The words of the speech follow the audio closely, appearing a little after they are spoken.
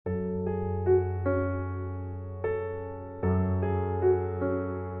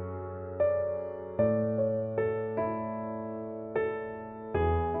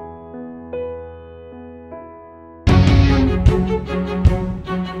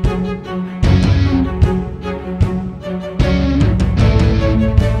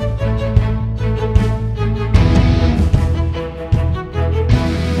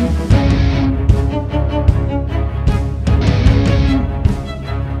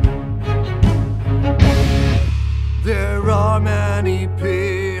many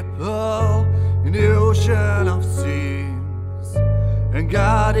people in the ocean of sins, and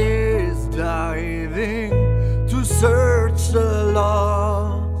God is diving to search the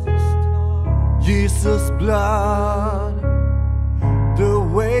lost. Jesus' blood, the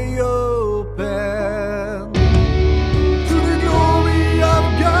way open to the glory of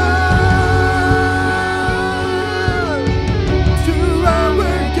God, to our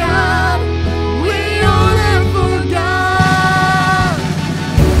God we all have forgot.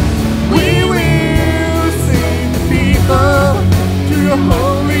 We will sing the people to your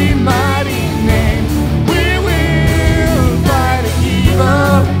holy mighty name. We will fight the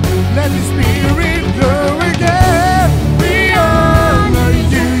evil, let the Spirit grow again. We honor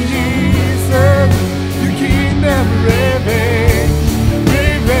you, Jesus, your kingdom revenge,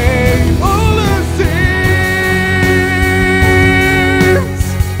 revenge all our sins.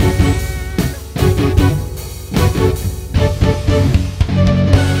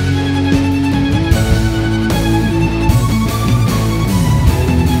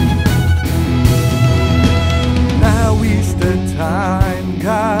 Now is the time,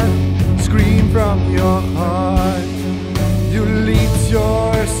 God, scream from your heart. You lead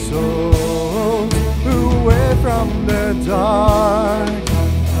your soul away from the dark.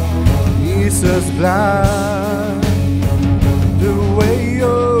 Jesus' blood, the way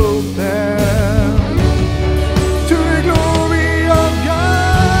open to the glory of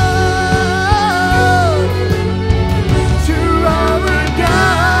God, to our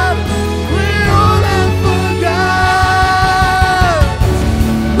God we all have forgot.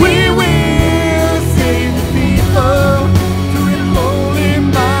 We will sing the people to your holy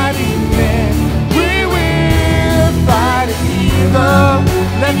mighty name. We will fight the evil,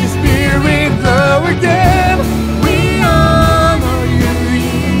 let the Spirit flow again. We honor you,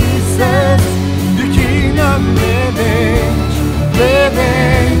 Jesus, the King of revenge,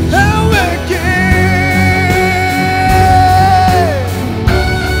 revenge our King.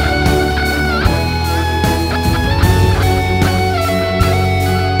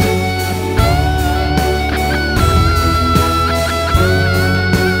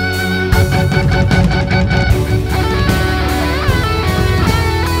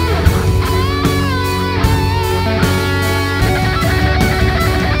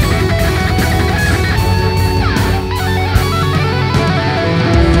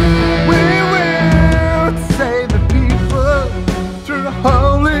 We will save the people through the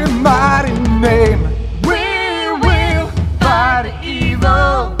holy mighty name. We will fight the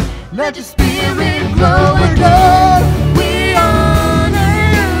evil, let your